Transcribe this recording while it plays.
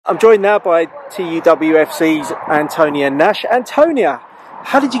I'm joined now by TUWFC's Antonia Nash. Antonia,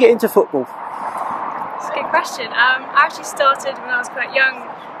 how did you get into football? It's a good question. I actually started when I was quite young.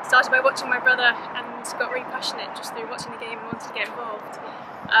 Started by watching my brother and got really passionate just through watching the game and wanted to get involved.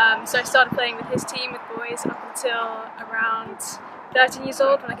 So I started playing with his team, with boys, up until around 13 years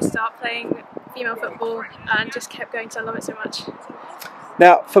old when I could start playing female football, and just kept going because I love it so much.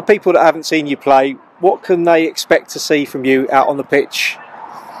 Now, for people that haven't seen you play, what can they expect to see from you out on the pitch?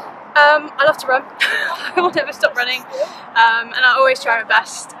 I love to run. I will never stop running, and I always try my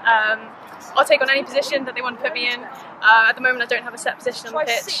best. I'll take on any position that they want to put me in. At the moment I don't have a set position on the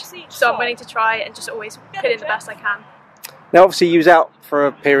pitch, so I'm willing to try and just always put in the best I can. Now obviously you was out for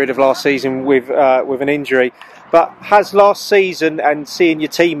a period of last season with an injury, but has last season and seeing your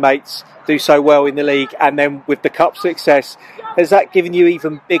teammates do so well in the league and then with the cup success, has that given you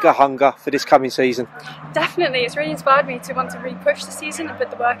even bigger hunger for this coming season? Definitely, it's really inspired me to want to really push the season and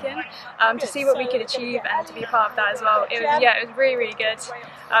put the work in, to see what we could achieve and to be a part of that as well. It was really, really good.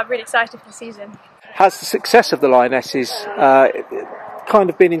 I'm really excited for the season. Has the success of the Lionesses kind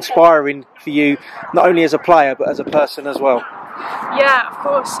of been inspiring for you, not only as a player but as a person as well? Yeah, of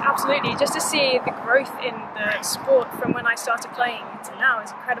course, absolutely. Just to see the growth in the sport from when I started playing to now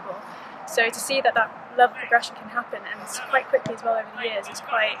is incredible. So to see that level of progression can happen, and quite quickly as well over the years, is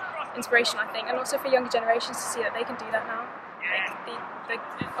quite inspirational, I think. And also for younger generations to see that they can do that now. Like,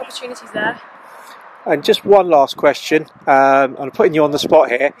 the opportunity's there. And just one last question, I'm putting you on the spot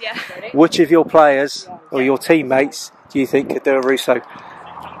here. Yeah. Which of your players or your teammates do you think could do a Russo?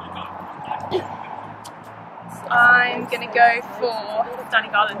 I'm going to go for Danny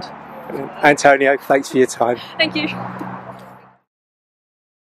Garland. Antonio, thanks for your time. Thank you.